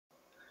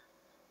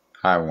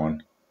Hi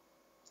everyone.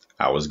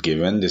 I was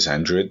given this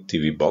Android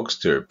TV box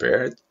to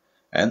repair it,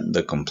 and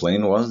the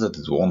complaint was that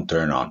it won't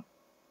turn on.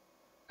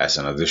 As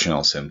an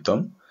additional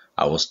symptom,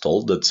 I was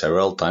told that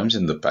several times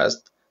in the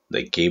past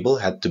the cable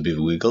had to be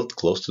wiggled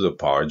close to the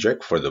power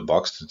jack for the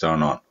box to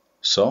turn on,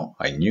 so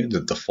I knew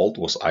that the fault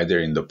was either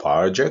in the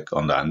power jack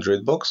on the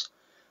Android box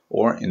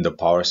or in the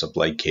power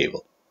supply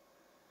cable.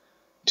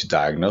 To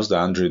diagnose the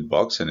Android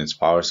box and its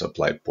power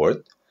supply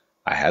port,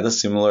 I had a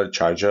similar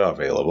charger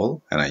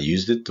available and I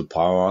used it to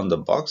power on the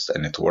box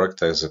and it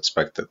worked as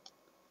expected.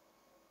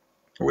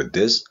 With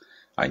this,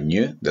 I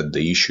knew that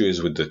the issue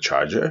is with the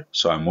charger,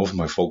 so I moved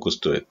my focus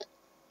to it.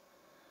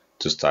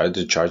 To start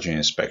the charger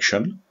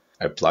inspection,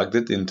 I plugged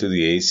it into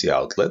the AC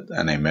outlet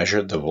and I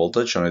measured the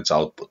voltage on its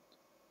output.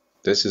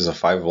 This is a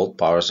 5V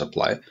power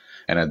supply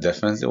and I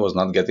definitely was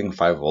not getting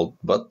 5V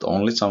but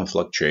only some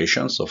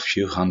fluctuations of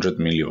few hundred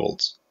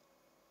millivolts.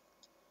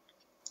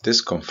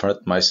 This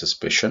confirmed my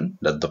suspicion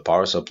that the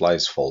power supply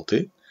is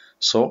faulty,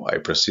 so I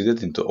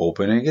proceeded into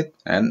opening it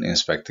and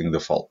inspecting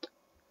the fault.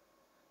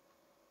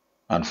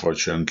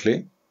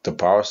 Unfortunately, the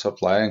power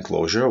supply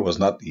enclosure was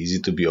not easy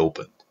to be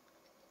opened.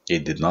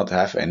 It did not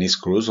have any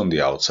screws on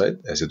the outside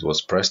as it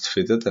was pressed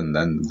fitted and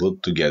then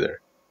glued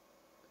together.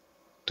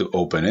 To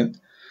open it,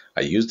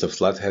 I used a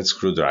flathead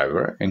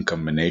screwdriver in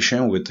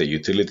combination with a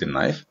utility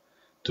knife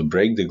to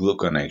break the glue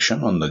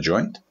connection on the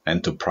joint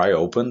and to pry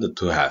open the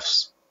two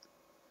halves.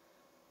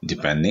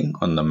 Depending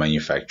on the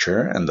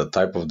manufacturer and the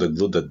type of the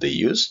glue that they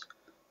use,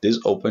 this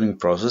opening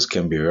process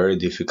can be very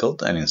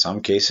difficult and in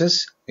some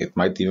cases it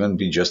might even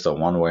be just a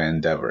one-way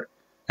endeavor,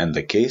 and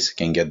the case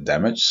can get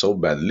damaged so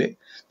badly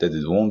that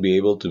it won't be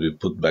able to be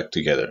put back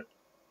together.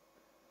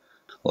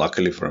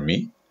 Luckily for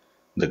me,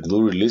 the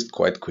glue released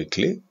quite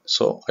quickly,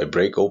 so I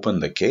break open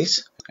the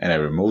case and I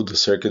remove the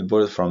circuit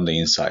board from the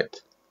inside.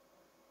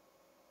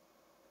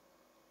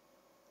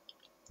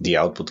 The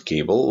output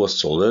cable was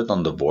soldered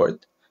on the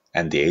board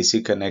and the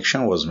AC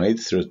connection was made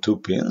through two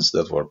pins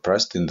that were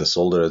pressed in the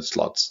soldered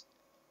slots.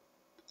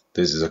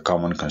 This is a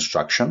common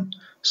construction,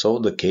 so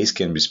the case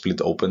can be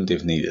split open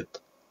if needed.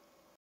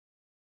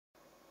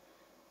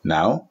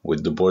 Now,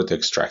 with the board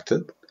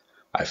extracted,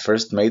 I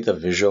first made a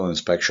visual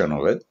inspection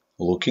of it,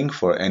 looking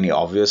for any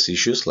obvious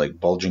issues like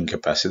bulging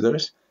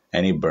capacitors,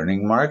 any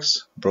burning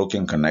marks,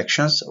 broken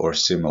connections or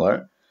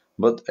similar,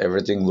 but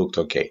everything looked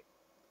okay.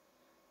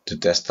 To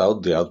test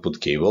out the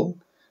output cable,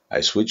 I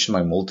switched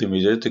my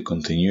multimeter to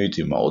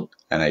continuity mode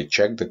and I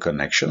checked the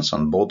connections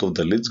on both of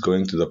the leads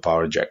going to the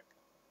power jack.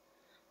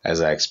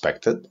 As I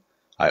expected,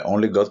 I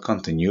only got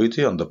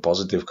continuity on the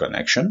positive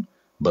connection,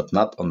 but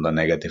not on the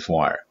negative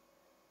wire.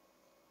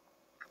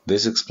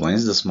 This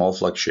explains the small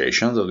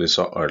fluctuations that we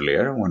saw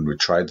earlier when we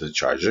tried the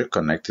charger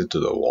connected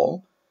to the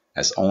wall,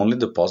 as only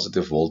the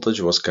positive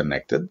voltage was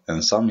connected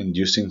and some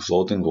inducing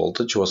floating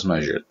voltage was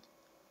measured.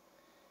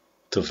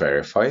 To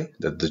verify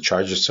that the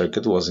charger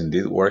circuit was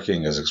indeed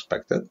working as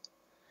expected,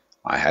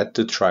 I had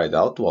to try it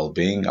out while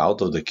being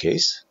out of the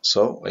case,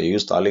 so I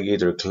used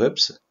alligator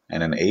clips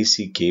and an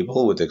AC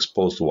cable with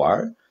exposed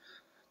wire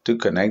to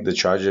connect the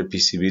charger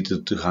PCB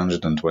to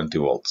 220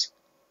 volts.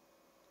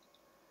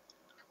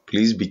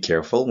 Please be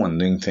careful when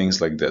doing things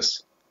like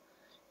this.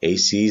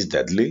 AC is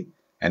deadly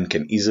and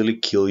can easily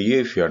kill you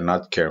if you are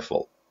not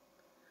careful.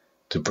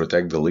 To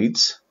protect the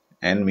leads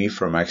and me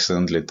from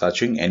accidentally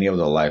touching any of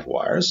the live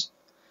wires,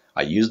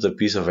 I used a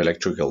piece of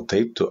electrical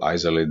tape to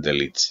isolate the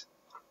leads.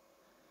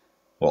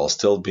 While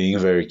still being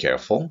very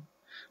careful,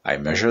 I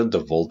measured the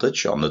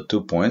voltage on the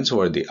 2 points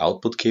where the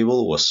output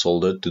cable was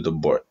soldered to the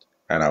board,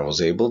 and I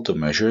was able to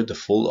measure the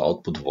full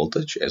output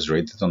voltage as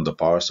rated on the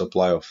power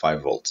supply of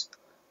 5 volts.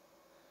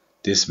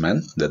 This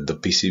meant that the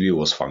PCB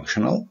was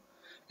functional,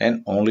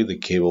 and only the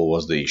cable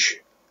was the issue.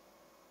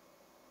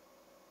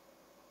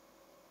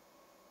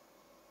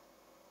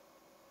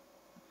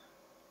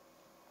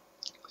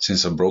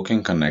 Since a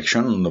broken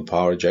connection on the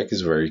power jack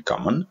is very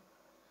common,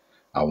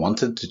 I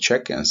wanted to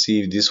check and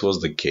see if this was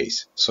the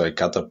case, so I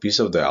cut a piece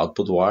of the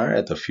output wire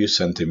at a few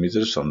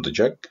centimeters from the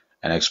jack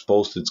and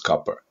exposed its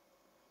copper.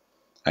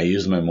 I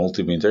used my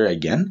multimeter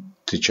again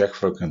to check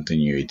for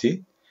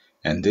continuity,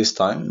 and this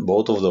time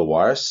both of the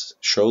wires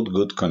showed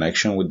good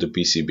connection with the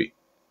PCB.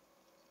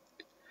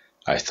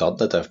 I thought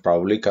that I've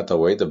probably cut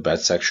away the bad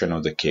section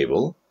of the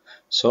cable,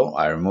 so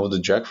I removed the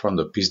jack from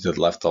the piece that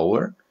left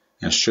over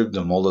and stripped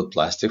the molded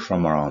plastic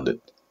from around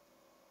it.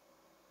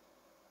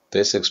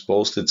 This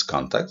exposed its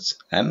contacts,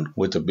 and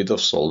with a bit of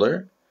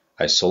solder,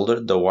 I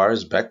soldered the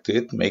wires back to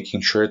it,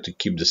 making sure to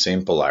keep the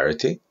same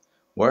polarity,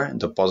 where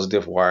the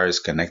positive wire is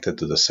connected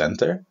to the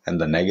center and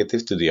the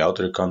negative to the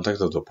outer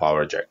contact of the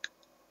power jack.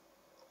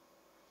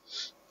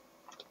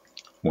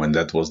 When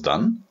that was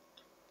done,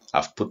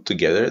 I've put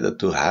together the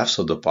two halves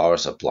of the power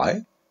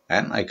supply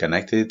and I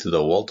connected it to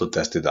the wall to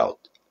test it out.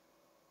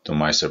 To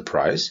my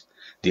surprise,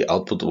 the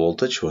output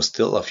voltage was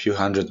still a few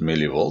hundred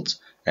millivolts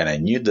and I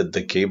knew that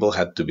the cable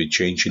had to be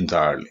changed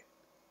entirely.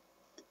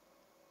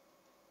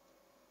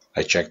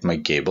 I checked my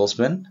cables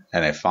bin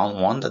and I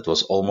found one that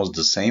was almost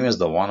the same as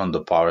the one on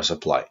the power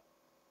supply.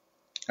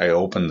 I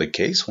opened the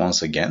case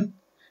once again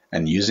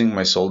and using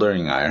my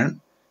soldering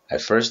iron, I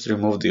first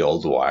removed the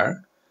old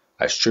wire,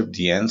 I stripped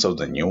the ends of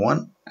the new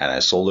one, and I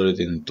soldered it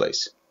in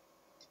place.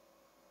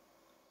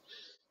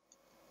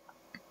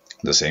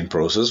 The same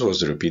process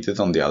was repeated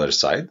on the other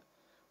side,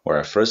 where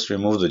I first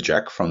removed the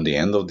jack from the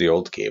end of the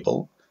old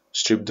cable,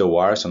 stripped the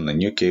wires on the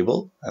new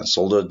cable, and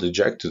soldered the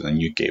jack to the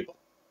new cable.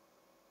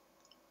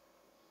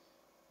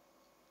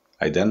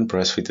 I then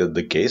press fitted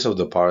the case of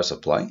the power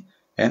supply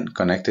and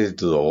connected it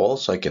to the wall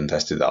so I can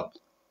test it out.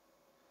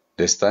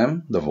 This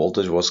time the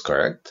voltage was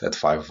correct at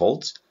 5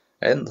 volts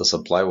and the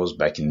supply was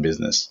back in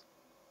business.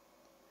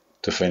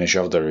 To finish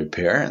off the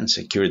repair and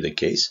secure the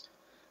case,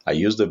 I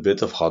used a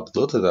bit of hot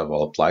glue that I've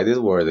applied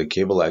it where the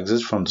cable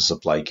exits from the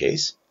supply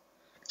case.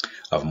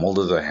 I've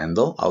molded a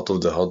handle out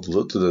of the hot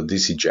glue to the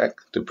DC jack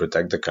to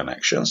protect the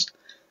connections,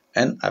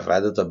 and I've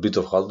added a bit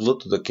of hot glue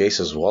to the case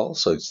as well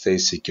so it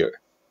stays secure.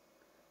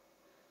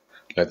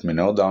 Let me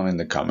know down in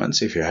the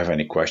comments if you have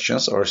any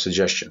questions or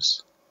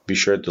suggestions. Be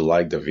sure to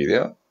like the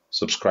video,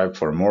 subscribe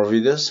for more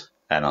videos,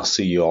 and I'll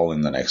see you all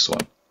in the next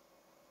one.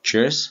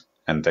 Cheers,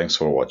 and thanks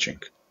for watching.